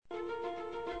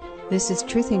This is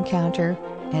Truth Encounter,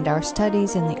 and our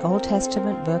studies in the Old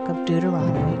Testament book of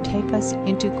Deuteronomy take us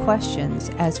into questions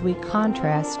as we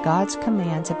contrast God's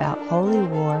commands about holy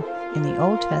war in the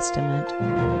Old Testament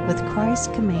with Christ's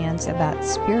commands about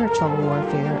spiritual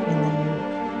warfare in the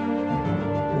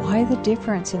New. Why the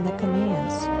difference in the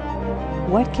commands?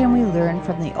 What can we learn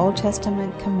from the Old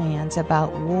Testament commands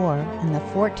about war in the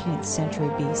 14th century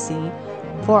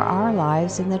BC for our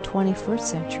lives in the 21st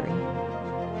century?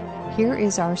 Here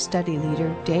is our study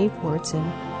leader, Dave Wurtson,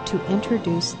 to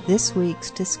introduce this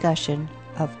week's discussion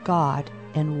of God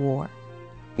and war.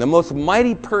 The most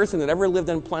mighty person that ever lived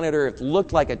on planet Earth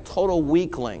looked like a total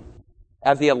weakling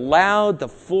as he allowed the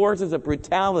forces of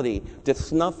brutality to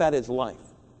snuff out his life.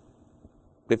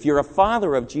 If you're a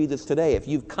follower of Jesus today, if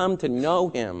you've come to know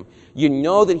him, you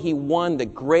know that he won the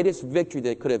greatest victory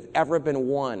that could have ever been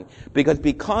won.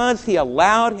 Because he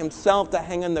allowed himself to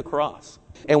hang on the cross.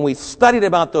 And we studied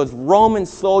about those Roman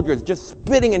soldiers just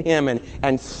spitting at him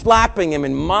and slapping him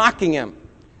and mocking him.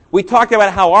 We talked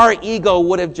about how our ego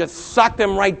would have just sucked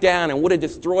them right down and would have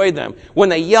destroyed them when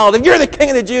they yelled, "If you're the king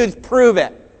of the Jews, prove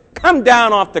it. Come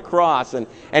down off the cross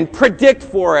and predict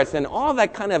for us," and all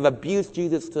that kind of abuse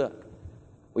Jesus took.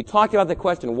 We talked about the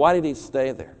question, why did he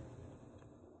stay there?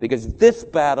 Because this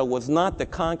battle was not the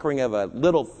conquering of a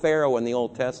little Pharaoh in the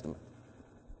Old Testament.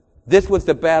 This was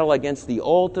the battle against the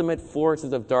ultimate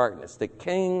forces of darkness, the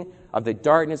king of the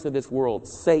darkness of this world,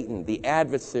 Satan, the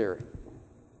adversary.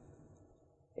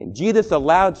 And Jesus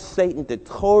allowed Satan to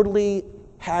totally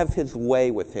have his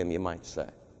way with him, you might say.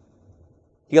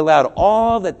 He allowed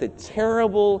all that the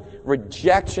terrible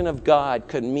rejection of God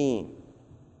could mean.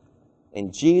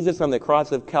 And Jesus on the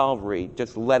cross of Calvary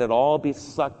just let it all be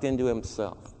sucked into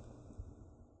himself.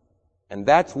 And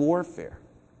that's warfare.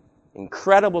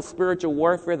 Incredible spiritual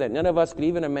warfare that none of us could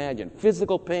even imagine.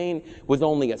 Physical pain was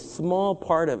only a small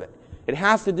part of it. It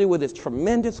has to do with this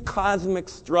tremendous cosmic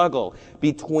struggle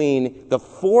between the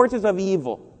forces of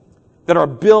evil that are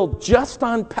built just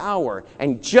on power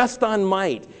and just on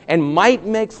might, and might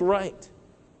makes right.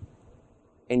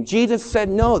 And Jesus said,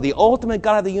 no, the ultimate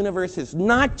God of the universe is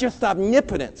not just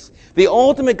omnipotence. The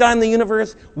ultimate God in the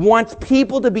universe wants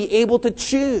people to be able to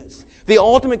choose. The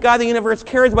ultimate God of the universe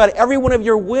cares about every one of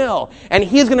your will. And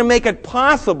he's going to make it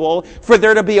possible for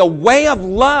there to be a way of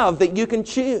love that you can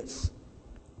choose.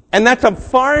 And that's a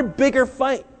far bigger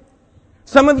fight.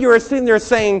 Some of you are sitting there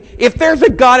saying, if there's a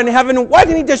God in heaven, why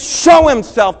didn't he just show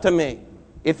himself to me?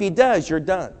 If he does, you're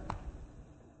done.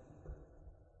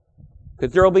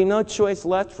 Because there will be no choice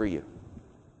left for you.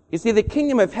 You see, the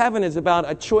kingdom of heaven is about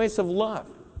a choice of love.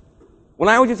 When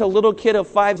I was just a little kid of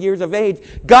 5 years of age,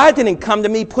 God didn't come to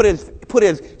me, put his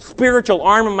spiritual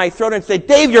arm in my throat and say,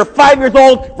 Dave, you're 5 years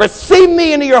old, receive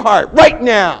me into your heart right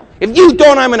now. If you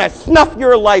don't, I'm going to snuff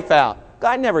your life out.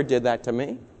 God never did that to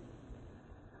me.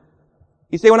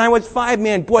 You say, when I was 5,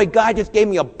 man, boy, God just gave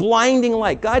me a blinding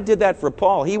light. God did that for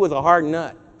Paul. He was a hard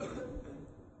nut.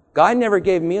 God never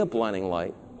gave me a blinding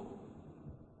light.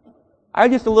 I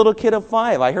was just a little kid of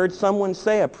 5. I heard someone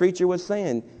say, a preacher was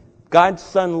saying, God's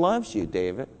son loves you,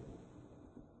 David.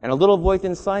 And a little voice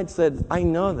inside said, I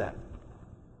know that.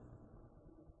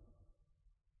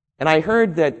 And I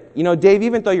heard that, Dave,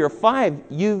 even though you're 5,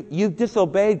 you've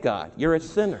disobeyed God. You're a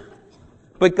sinner.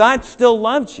 But God still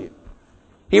loves you.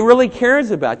 He really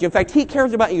cares about you. In fact, he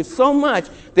cares about you so much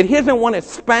that he doesn't want to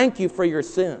spank you for your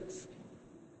sins.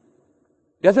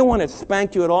 He doesn't want to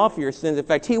spank you at all for your sins. In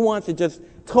fact, he wants to just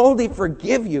totally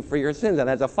forgive you for your sins. And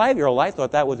as a 5-year-old, I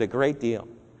thought that was a great deal.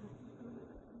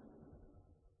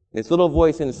 This little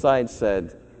voice inside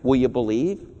said, will you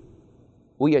believe?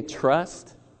 Will you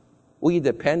trust? Will you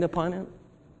depend upon him?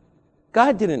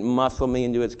 God didn't muscle me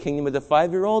into his kingdom as a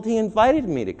 5-year-old. He invited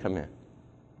me to come in.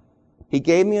 He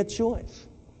gave me a choice.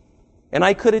 And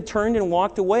I could have turned and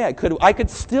walked away. I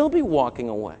could still be walking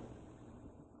away.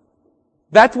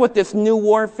 That's what this new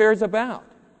warfare is about.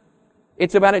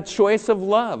 It's about a choice of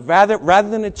love rather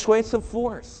than a choice of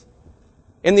force.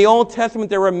 In the Old Testament,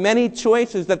 there were many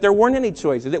choices that there weren't any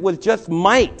choices. It was just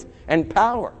might and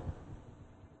power.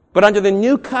 But under the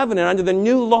new covenant, under the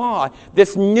new law,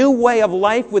 this new way of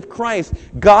life with Christ,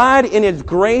 God in his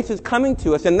grace is coming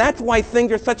to us. And that's why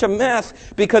things are such a mess,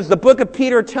 because the book of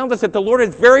Peter tells us that the Lord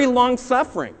is very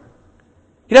long-suffering.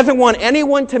 He doesn't want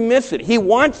anyone to miss it. He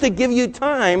wants to give you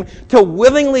time to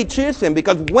willingly choose him,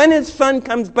 because when his son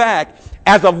comes back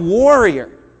as a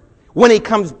warrior, when he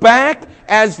comes back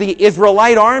as the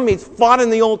Israelite armies fought in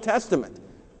the Old Testament,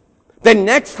 the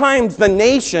next time the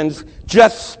nations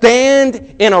just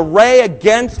stand in array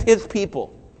against his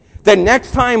people, the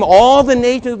next time all the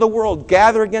nations of the world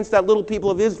gather against that little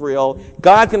people of Israel,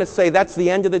 God's going to say, that's the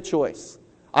end of the choice.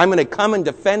 I'm going to come and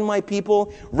defend my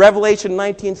people. Revelation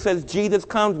 19 says Jesus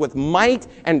comes with might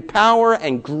and power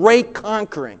and great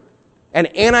conquering.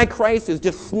 And Antichrist is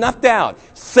just snuffed out.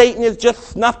 Satan is just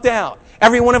snuffed out.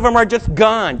 Every one of them are just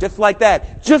gone, just like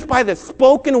that. Just by the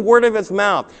spoken word of his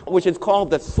mouth, which is called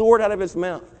the sword out of his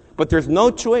mouth. But there's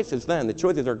no choices then. The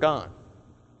choices are gone.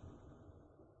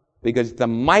 Because the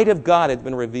might of God has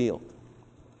been revealed.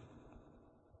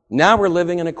 Now we're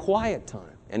living in a quiet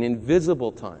time, an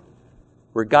invisible time,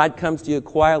 where God comes to you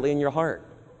quietly in your heart.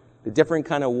 A different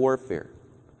kind of warfare.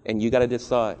 And you got to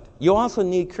decide. You also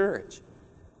need courage.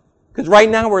 Because right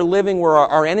now we're living where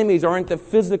our enemies aren't the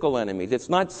physical enemies. It's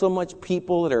not so much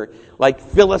people that are like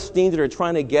Philistines that are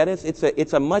trying to get us.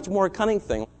 It's a much more cunning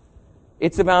thing.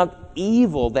 It's about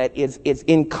evil that is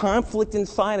in conflict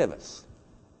inside of us.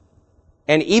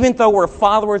 And even though we're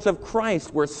followers of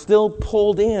Christ, we're still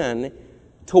pulled in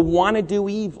to want to do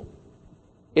evil.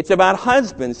 It's about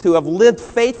husbands who have lived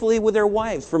faithfully with their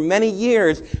wives for many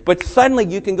years, but suddenly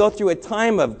you can go through a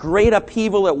time of great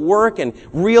upheaval at work and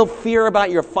real fear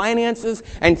about your finances,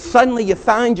 and suddenly you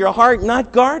find your heart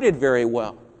not guarded very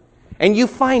well. And you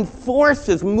find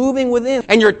forces moving within,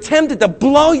 and you're tempted to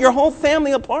blow your whole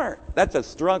family apart. That's a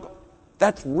struggle.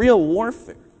 That's real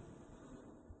warfare.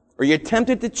 Or you're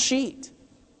tempted to cheat.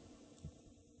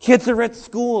 Kids are at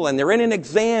school and they're in an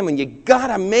exam and you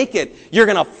gotta make it. You're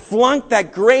gonna flunk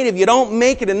that grade if you don't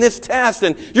make it in this test,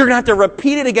 and you're gonna have to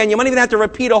repeat it again. You might even have to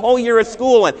repeat a whole year of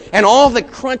school, and all the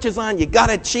crunch is on. You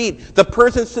gotta cheat. The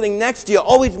person sitting next to you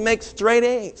always makes straight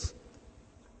A's.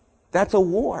 That's a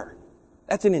war.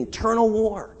 That's an internal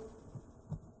war.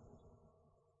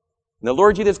 And the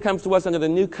Lord Jesus comes to us under the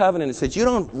new covenant and says, you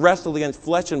don't wrestle against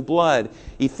flesh and blood.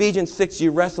 Ephesians 6, you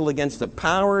wrestle against the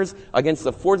powers, against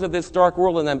the forces of this dark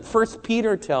world. And then 1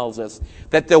 Peter tells us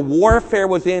that the warfare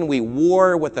within, we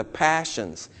war with the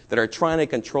passions that are trying to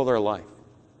control our life.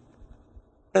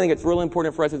 I think it's really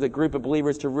important for us as a group of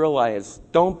believers to realize,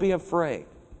 don't be afraid.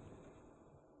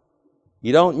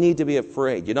 You don't need to be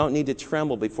afraid. You don't need to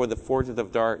tremble before the forces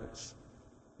of darkness.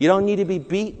 You don't need to be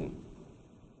beaten.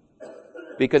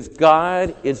 Because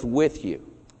God is with you.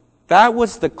 That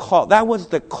was the call. That was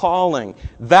the calling.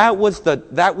 That was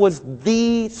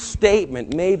the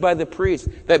statement made by the priest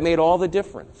that made all the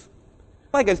difference.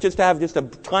 I'd like us just to have just a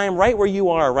time right where you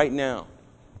are right now.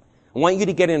 I want you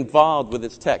to get involved with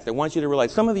this text. I want you to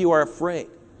realize some of you are afraid.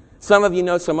 Some of you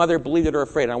know some other believers that are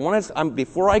afraid. I want us,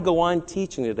 before I go on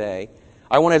teaching today,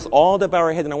 I want us all to bow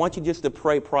our heads, and I want you just to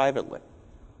pray privately.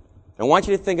 I want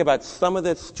you to think about some of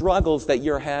the struggles that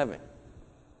you're having.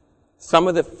 Some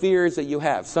of the fears that you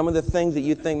have, some of the things that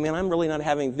you think, man, I'm really not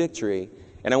having victory.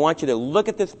 And I want you to look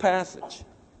at this passage,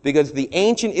 because the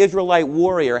ancient Israelite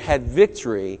warrior had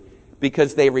victory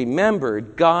because they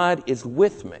remembered God is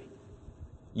with me.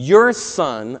 Your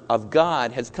Son of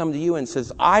God has come to you and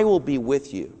says, I will be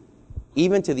with you,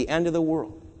 even to the end of the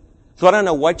world. So I don't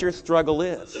know what your struggle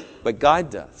is, but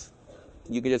God does.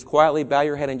 You can just quietly bow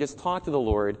your head and just talk to the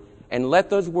Lord and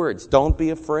let those words, don't be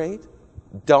afraid,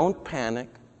 don't panic,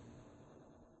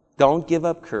 don't give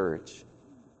up courage.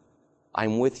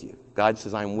 I'm with you. God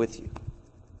says, I'm with you.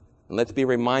 And let's be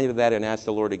reminded of that and ask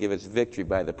the Lord to give us victory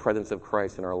by the presence of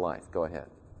Christ in our life. Go ahead.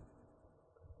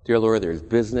 Dear Lord, there's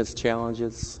business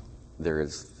challenges.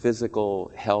 There's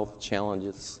physical health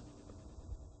challenges.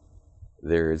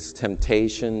 There's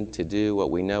temptation to do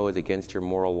what we know is against your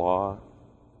moral law.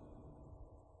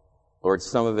 Lord,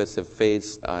 some of us have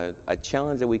faced a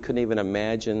challenge that we couldn't even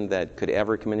imagine that could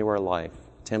ever come into our life.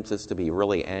 Tempts us to be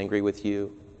really angry with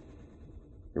you,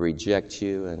 reject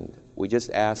you, and we just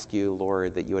ask you,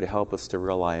 Lord, that you would help us to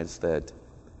realize that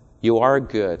you are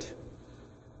good,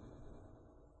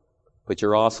 but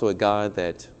you're also a God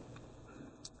that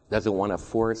doesn't want to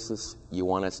force us. You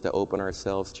want us to open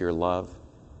ourselves to your love.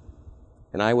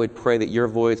 And I would pray that your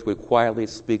voice would quietly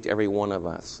speak to every one of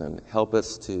us and help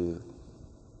us to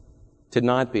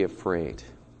not be afraid,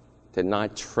 to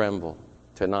not tremble,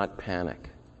 to not panic.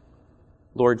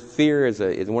 Lord, fear is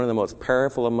one of the most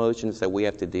powerful emotions that we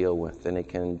have to deal with, and it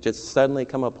can just suddenly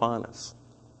come upon us.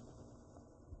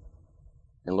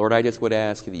 And Lord, I just would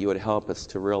ask you that you would help us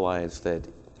to realize that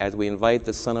as we invite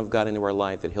the Son of God into our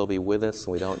life, that he'll be with us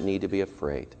and we don't need to be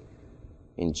afraid.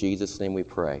 In Jesus' name we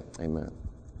pray. Amen.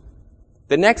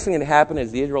 The next thing that happened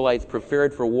as the Israelites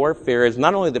prepared for warfare is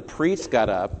not only the priests got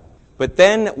up, but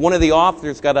then one of the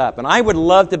officers got up. And I would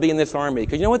love to be in this army,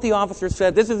 because you know what the officer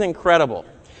said? This is incredible.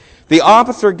 The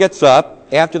officer gets up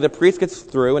after the priest gets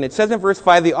through, and it says in verse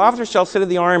 5, the officer shall say to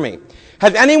the army,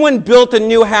 has anyone built a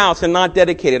new house and not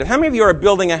dedicated it? How many of you are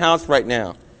building a house right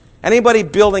now? Anybody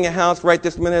building a house right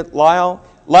this minute? Lyle,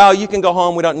 Lyle, you can go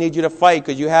home. We don't need you to fight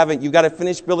because you've got to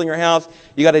finish building your house.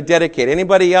 You got to dedicate.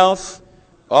 Anybody else?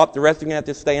 Oh, the rest of you are going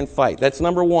to have to stay and fight. That's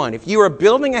number one. If you were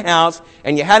building a house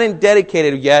and you hadn't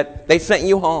dedicated yet, they sent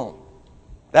you home.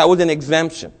 That was an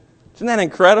exemption. Isn't that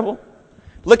incredible?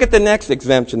 Look at the next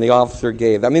exemption the officer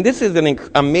gave. I mean, this is an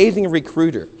amazing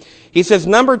recruiter. He says,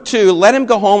 number 2, let him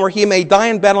go home or he may die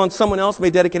in battle and someone else may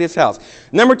dedicate his house.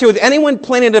 Number 2, has anyone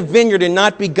planted a vineyard and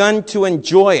not begun to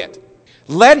enjoy it?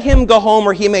 Let him go home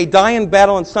or he may die in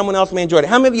battle and someone else may enjoy it.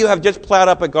 How many of you have just plowed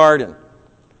up a garden?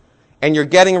 And you're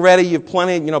getting ready, you've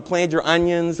planted your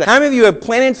onions. How many of you have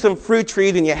planted some fruit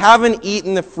trees and you haven't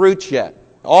eaten the fruits yet?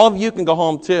 All of you can go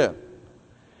home too.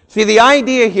 See, the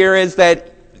idea here is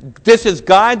that this is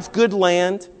God's good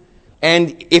land,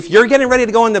 and if you're getting ready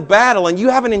to go into battle and you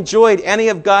haven't enjoyed any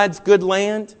of God's good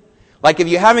land, like if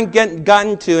you haven't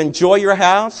gotten to enjoy your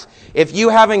house, if you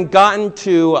haven't gotten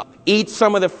to eat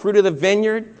some of the fruit of the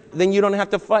vineyard, then you don't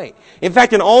have to fight. In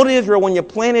fact, in old Israel, when you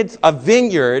planted a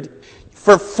vineyard,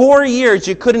 for 4 years,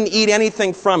 you couldn't eat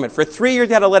anything from it. For 3 years,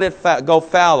 you had to let it go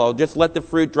fallow. Just let the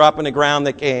fruit drop in the ground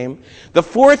that came. The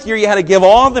 4th year, you had to give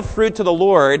all the fruit to the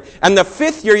Lord. And the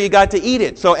 5th year, you got to eat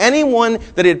it. So anyone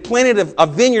that had planted a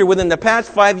vineyard within the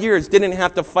past 5 years didn't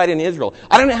have to fight in Israel.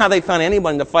 I don't know how they found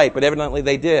anyone to fight, but evidently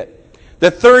they did.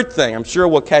 The third thing, I'm sure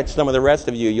we'll catch some of the rest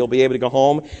of you. You'll be able to go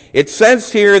home. It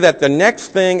says here that the next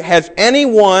thing, has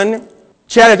anyone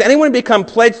become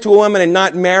pledged to a woman and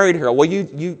not married her? Well,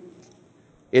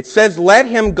 it says, let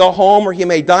him go home or he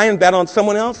may die in battle and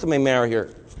someone else may marry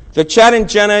her. So Chad and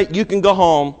Jenna, you can go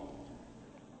home.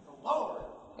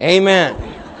 Amen.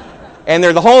 And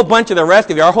there's a whole bunch of the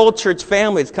rest of you. Our whole church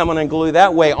family is coming unglued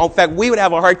that way. In fact, we would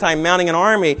have a hard time mounting an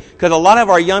army because a lot of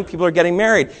our young people are getting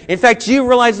married. In fact, you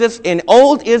realize this? In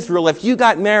old Israel, if you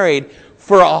got married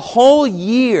for a whole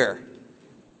year,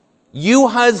 you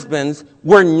husbands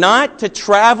were not to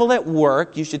travel at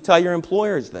work. You should tell your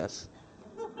employers this.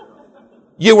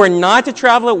 You were not to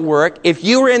travel at work. If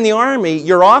you were in the army,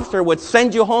 your officer would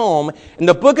send you home. In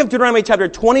the book of Deuteronomy chapter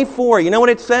 24, you know what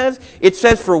it says? It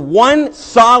says for 1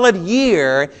 solid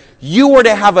year, you were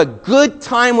to have a good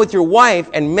time with your wife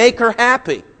and make her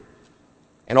happy.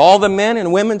 And all the men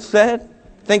and women said,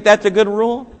 think that's a good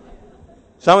rule?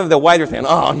 Some of the wives are saying,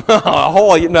 oh,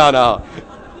 no.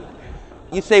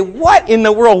 You say, what in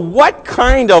the world? What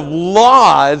kind of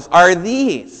laws are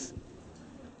these?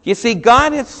 You see,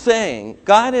 God is saying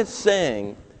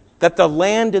that the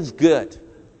land is good.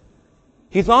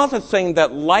 He's also saying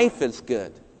that life is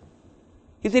good.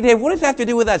 You say, Dave, what does that have to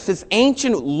do with us? This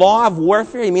ancient law of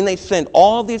warfare? You mean they sent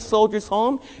all these soldiers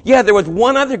home? Yeah, there was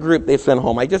one other group they sent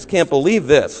home. I just can't believe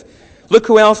this. Look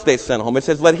who else they sent home. It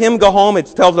says, let him go home. It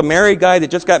tells a married guy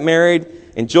that just got married,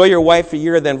 enjoy your wife a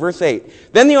year. Then verse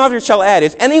 8. Then the author shall add,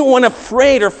 is anyone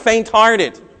afraid or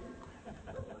faint-hearted?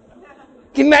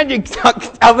 Can you imagine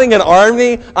having an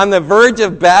army on the verge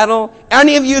of battle?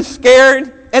 Any of you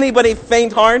scared? Anybody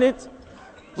faint-hearted?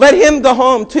 Let him go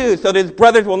home too, so that his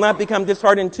brothers will not become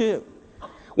disheartened too.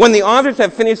 When the authors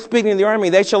have finished speaking to the army,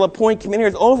 they shall appoint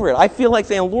commanders over it. I feel like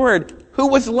saying, Lord, who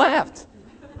was left?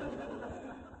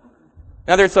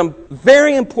 Now there's some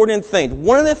very important things.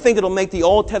 One of the things that will make the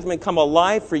Old Testament come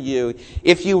alive for you,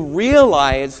 if you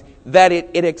realize that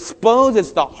it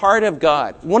exposes the heart of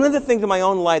God. One of the things in my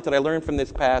own life that I learned from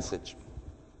this passage,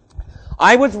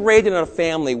 I was raised in a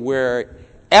family where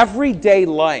everyday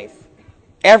life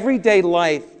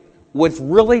was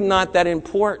really not that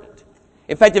important.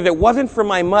 In fact, if it wasn't for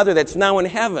my mother that's now in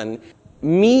heaven,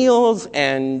 meals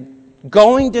and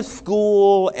going to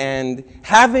school and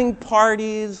having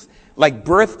parties, like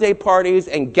birthday parties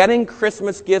and getting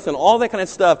Christmas gifts and all that kind of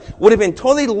stuff would have been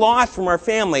totally lost from our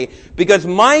family because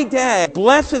my dad,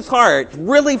 bless his heart,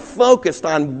 really focused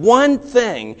on one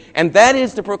thing, and that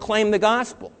is to proclaim the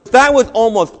gospel. That was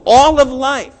almost all of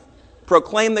life,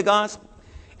 proclaim the gospel.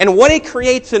 And what it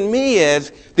creates in me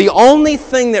is the only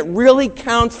thing that really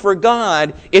counts for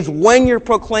God is when you're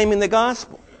proclaiming the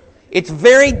gospel. It's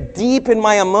very deep in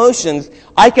my emotions.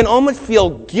 I can almost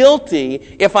feel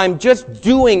guilty if I'm just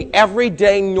doing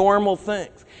everyday normal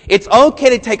things. It's okay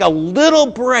to take a little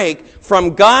break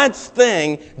from God's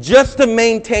thing just to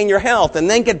maintain your health and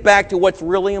then get back to what's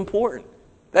really important.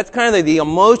 That's kind of the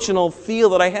emotional feel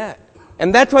that I had.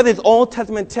 And that's why this Old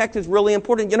Testament text is really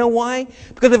important. You know why?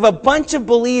 Because if a bunch of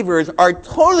believers are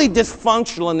totally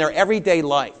dysfunctional in their everyday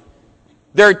life,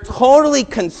 they're totally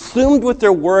consumed with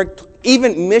their work.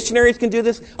 Even missionaries can do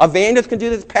this. Evangelists can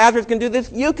do this. Pastors can do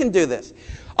this. You can do this.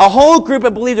 A whole group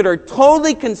of believers that are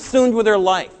totally consumed with their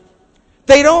life.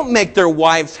 They don't make their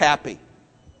wives happy.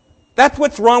 That's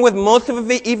what's wrong with most of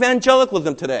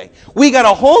evangelicalism today. We got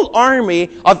a whole army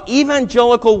of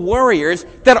evangelical warriors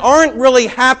that aren't really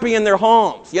happy in their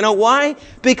homes. You know why?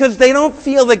 Because they don't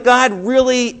feel that God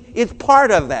really is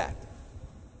part of that.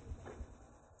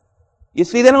 You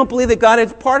see, they don't believe that God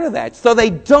is part of that. So they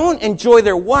don't enjoy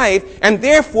their wife, and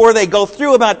therefore they go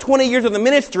through about 20 years of the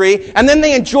ministry, and then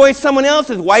they enjoy someone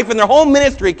else's wife, and their whole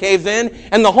ministry caves in,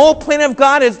 and the whole plan of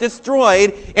God is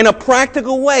destroyed in a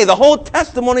practical way. The whole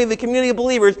testimony of the community of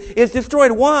believers is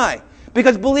destroyed. Why?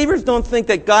 Because believers don't think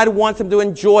that God wants them to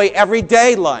enjoy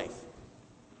everyday life.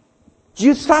 Do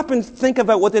you stop and think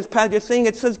about what this passage is saying?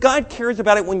 It says God cares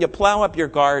about it when you plow up your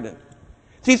garden.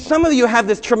 See, some of you have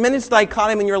this tremendous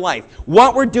dichotomy in your life.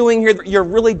 What we're doing here, you're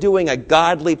really doing a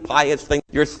godly, pious thing.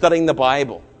 You're studying the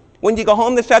Bible. When you go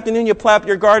home this afternoon, you plow up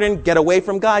your garden, get away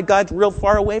from God. God's real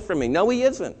far away from me. No, He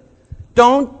isn't.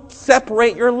 Don't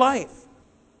separate your life.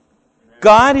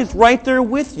 God is right there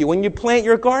with you. When you plant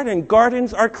your garden,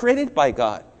 gardens are created by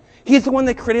God. He's the one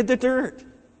that created the dirt.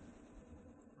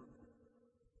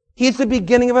 He's the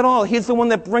beginning of it all. He's the one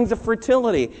that brings the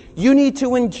fertility. You need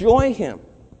to enjoy Him.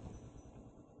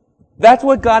 That's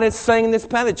what God is saying in this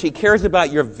passage. He cares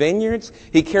about your vineyards.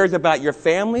 He cares about your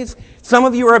families. Some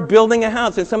of you are building a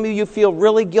house, and some of you feel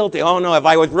really guilty. Oh, no, if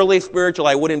I was really spiritual,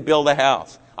 I wouldn't build a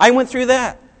house. I went through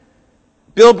that.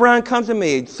 Bill Brown comes to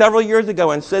me several years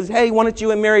ago and says, hey, why don't you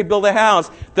and Mary build a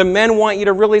house? The men want you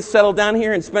to really settle down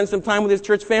here and spend some time with this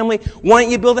church family. Why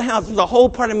don't you build a house? There's a whole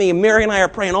part of me, and Mary and I are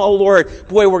praying, oh, Lord,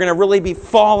 boy, we're going to really be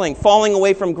falling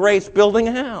away from grace, building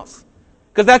a house.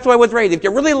 Because that's why I was raised. If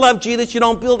you really love Jesus, you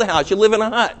don't build a house. You live in a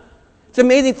hut. It's an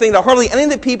amazing thing that hardly any of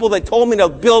the people that told me to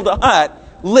build a hut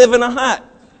live in a hut.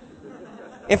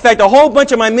 In fact, a whole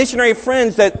bunch of my missionary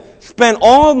friends that spent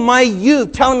all my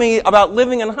youth telling me about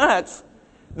living in huts,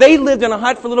 they lived in a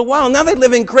hut for a little while. Now they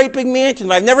live in great big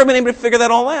mansions. I've never been able to figure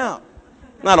that all out.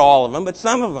 Not all of them, but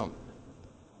some of them.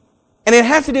 And it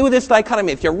has to do with this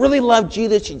dichotomy. If you really love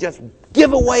Jesus, you just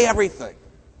give away everything.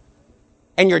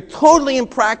 And you're totally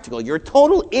impractical. You're a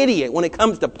total idiot when it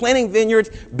comes to planting vineyards,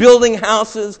 building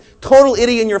houses, total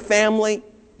idiot in your family.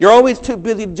 You're always too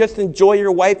busy to just enjoy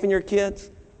your wife and your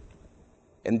kids.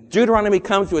 And Deuteronomy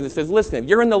comes to it and says, listen, if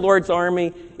you're in the Lord's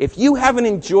army, if you haven't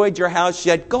enjoyed your house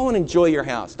yet, go and enjoy your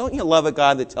house. Don't you love a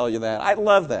God that tells you that? I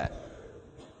love that.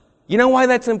 You know why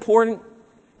that's important?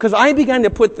 Because I began to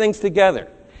put things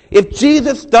together. If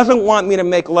Jesus doesn't want me to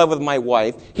make love with my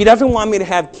wife, He doesn't want me to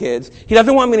have kids, He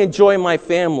doesn't want me to enjoy my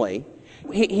family,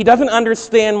 He doesn't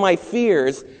understand my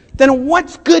fears, then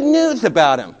what's good news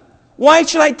about Him? Why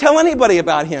should I tell anybody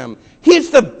about Him? He's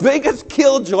the biggest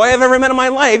killjoy I've ever met in my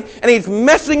life, and He's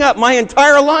messing up my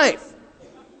entire life.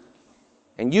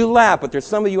 And you laugh, but there's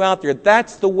some of you out there,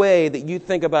 that's the way that you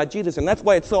think about Jesus, and that's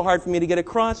why it's so hard for me to get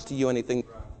across to you anything.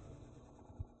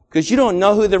 Because you don't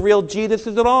know who the real Jesus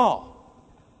is at all.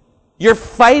 You're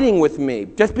fighting with me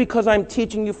just because I'm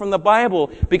teaching you from the Bible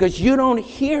because you don't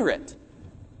hear it.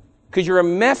 Because you're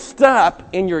messed up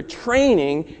in your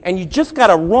training and you just got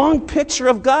a wrong picture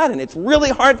of God. And it's really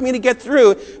hard for me to get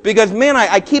through because, man,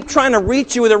 I keep trying to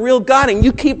reach you with a real God and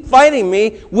you keep fighting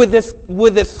me with this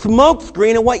smoke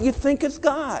screen of what you think is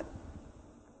God.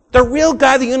 The real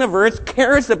God of the universe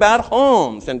cares about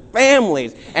homes and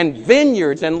families and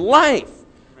vineyards and life.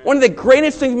 One of the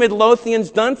greatest things Midlothian's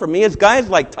done for me is guys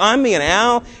like Tommy and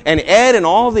Al and Ed and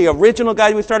all the original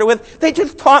guys we started with, they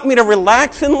just taught me to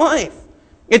relax in life.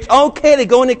 It's okay to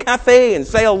go in a cafe and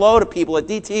say hello to people at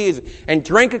DT's and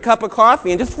drink a cup of coffee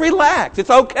and just relax.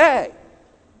 It's okay.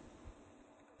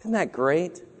 Isn't that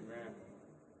great?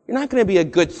 You're not going to be a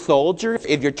good soldier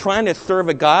if you're trying to serve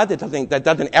a God that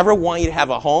doesn't ever want you to have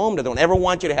a home, that don't ever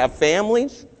want you to have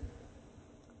families.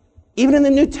 Even in the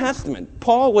New Testament,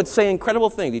 Paul would say incredible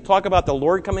things. He'd talk about the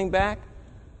Lord coming back,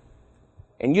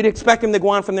 and you'd expect him to go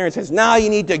on from there and says, now you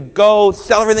need to go,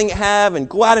 sell everything you have, and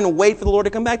go out and wait for the Lord to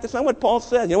come back. That's not what Paul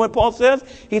says. You know what Paul says?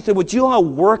 He said, would you all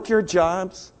work your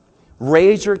jobs,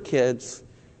 raise your kids,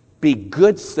 be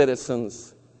good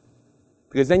citizens,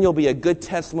 because then you'll be a good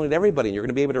testimony to everybody, and you're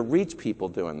going to be able to reach people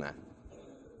doing that.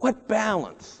 What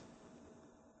balance?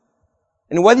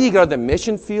 And whether you go to the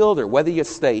mission field or whether you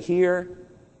stay here,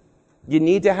 you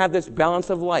need to have this balance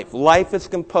of life. Life is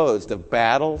composed of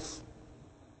battles.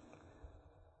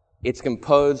 It's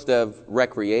composed of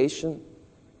recreation.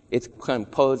 It's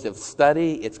composed of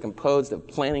study. It's composed of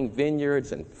planting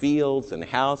vineyards and fields and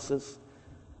houses,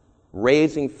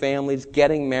 raising families,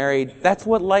 getting married. That's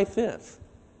what life is.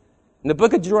 And the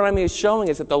book of Deuteronomy is showing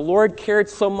us that the Lord cared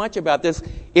so much about this.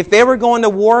 If they were going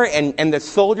to war and the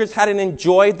soldiers hadn't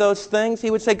enjoyed those things, He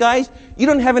would say, guys, you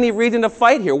don't have any reason to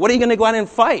fight here. What are you going to go out and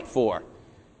fight for?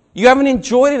 You haven't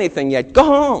enjoyed anything yet. Go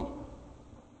home.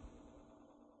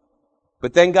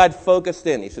 But then God focused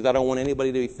in. He says, I don't want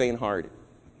anybody to be faint-hearted.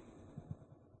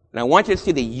 And I want you to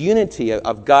see the unity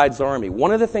of God's army.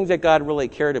 One of the things that God really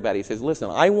cared about, he says, listen,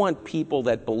 I want people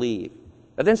that believe.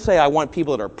 He doesn't say I want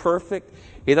people that are perfect.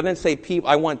 He doesn't say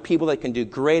I want people that can do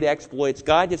great exploits.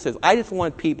 God just says, I just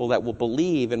want people that will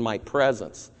believe in my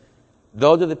presence.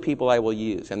 Those are the people I will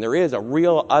use. And there is a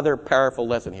real other powerful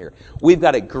lesson here. We've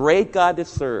got a great God to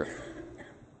serve.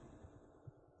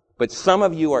 But some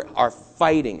of you are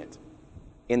fighting it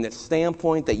in the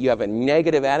standpoint that you have a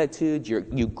negative attitude.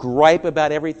 You gripe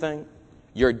about everything.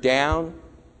 You're down.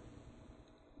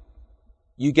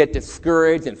 You get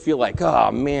discouraged and feel like, oh,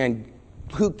 man,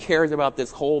 who cares about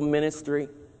this whole ministry?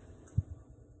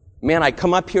 Man, I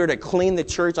come up here to clean the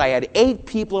church. I had 8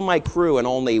 people in my crew and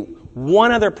only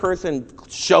one other person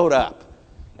showed up.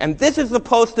 And this is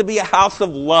supposed to be a house of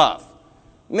love.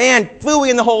 Man, phooey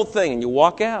in the whole thing. And you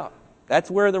walk out.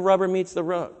 That's where the rubber meets the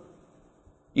road.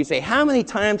 You say, how many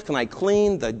times can I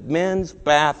clean the men's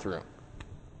bathroom?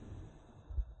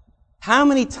 How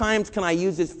many times can I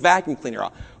use this vacuum cleaner?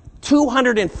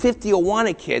 250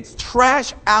 Awana kids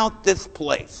trash out this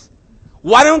place.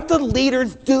 Why don't the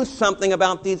leaders do something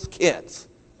about these kids?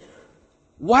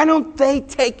 Why don't they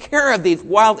take care of these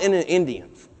wild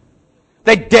Indians?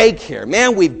 The daycare.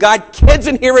 Man, we've got kids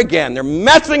in here again. They're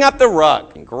messing up the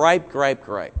rug. And gripe, gripe,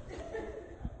 gripe.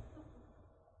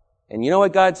 And you know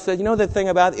what God says? You know the thing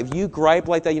about it? If you gripe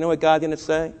like that, you know what God's going to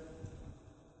say?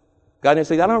 God's going to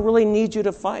say, I don't really need you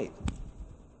to fight.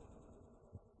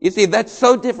 You see, that's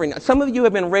so different. Some of you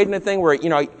have been raised in a thing where,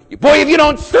 boy, if you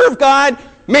don't serve God,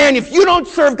 man, if you don't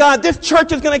serve God, this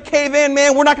church is going to cave in,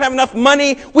 man. We're not going to have enough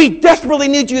money. We desperately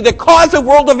need you. The cause of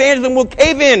world evangelism will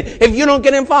cave in if you don't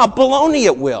get involved. Baloney,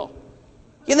 it will.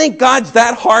 You think God's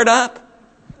that hard up?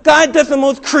 God does the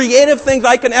most creative things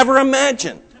I can ever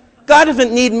imagine. God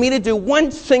doesn't need me to do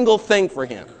one single thing for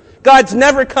him. God's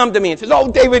never come to me and says,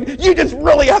 oh, David, you just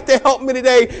really have to help me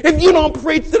today. If you don't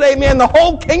preach today, man, the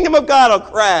whole kingdom of God will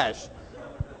crash.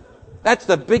 That's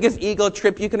the biggest ego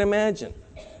trip you can imagine.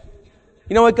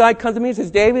 You know what? God comes to me and says,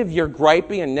 David, if you're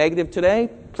gripey and negative today,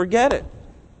 forget it.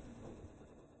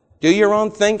 Do your own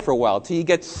thing for a while till you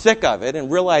get sick of it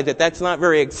and realize that that's not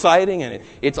very exciting and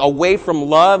it's away from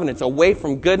love and it's away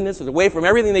from goodness, it's away from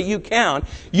everything that you count.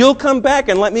 You'll come back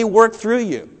and let me work through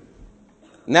you.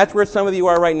 And that's where some of you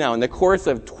are right now. In the course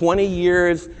of 20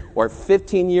 years or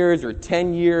 15 years or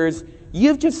 10 years,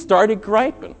 you've just started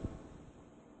griping.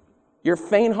 You're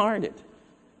faint-hearted.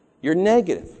 You're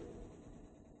negative.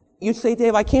 You say,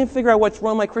 Dave, I can't figure out what's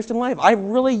wrong with my Christian life. I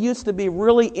really used to be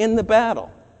really in the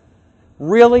battle.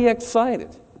 Really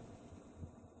excited.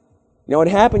 You know what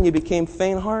happened? You became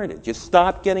faint-hearted. You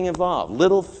stopped getting involved.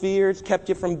 Little fears kept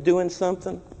you from doing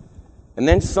something. And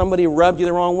then somebody rubbed you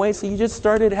the wrong way, so you just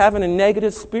started having a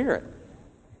negative spirit.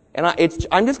 And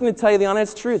I'm just going to tell you the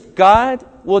honest truth. God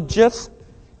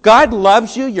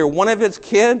loves you. You're one of his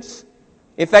kids.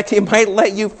 In fact, he might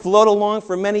let you float along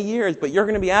for many years, but you're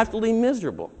going to be absolutely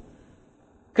miserable.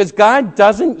 Because God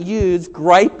doesn't use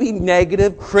gripey,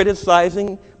 negative,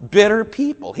 criticizing, bitter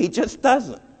people. He just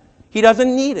doesn't. He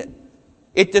doesn't need it.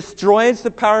 It destroys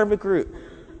the power of a group.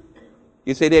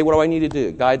 You say, Dave, what do I need to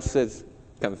do? God says,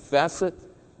 confess it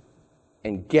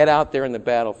and get out there in the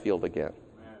battlefield again.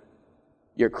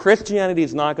 Your Christianity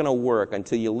is not going to work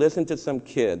until you listen to some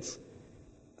kids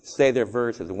say their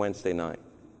verses Wednesday night.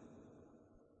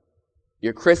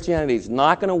 Your Christianity is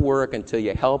not going to work until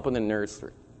you help in the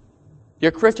nursery. Your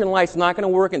Christian life's not going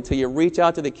to work until you reach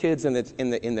out to the kids in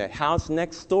the house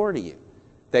next door to you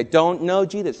that don't know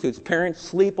Jesus, whose parents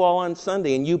sleep all on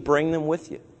Sunday, and you bring them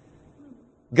with you.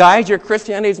 Guys, your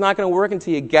Christianity is not going to work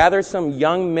until you gather some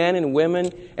young men and women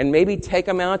and maybe take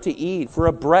them out to eat for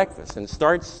a breakfast and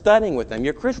start studying with them.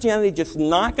 Your Christianity is just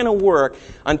not going to work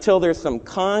until there's some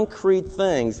concrete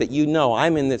things that you know,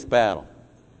 I'm in this battle.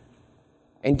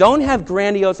 And don't have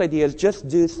grandiose ideas, just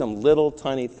do some little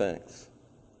tiny things.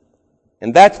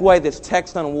 And that's why this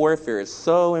text on warfare is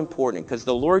so important, because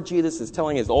the Lord Jesus is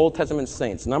telling his Old Testament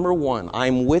saints, number 1,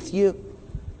 I'm with you.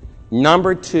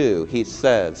 Number 2, he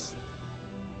says,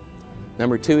 I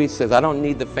don't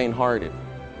need the faint-hearted.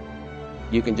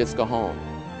 You can just go home.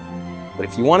 But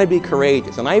if you want to be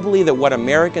courageous, and I believe that what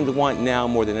Americans want now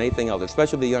more than anything else,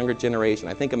 especially the younger generation,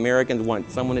 I think Americans want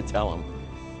someone to tell them,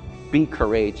 be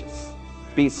courageous,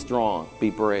 be strong, be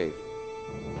brave.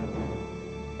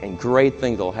 And great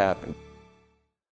things will happen.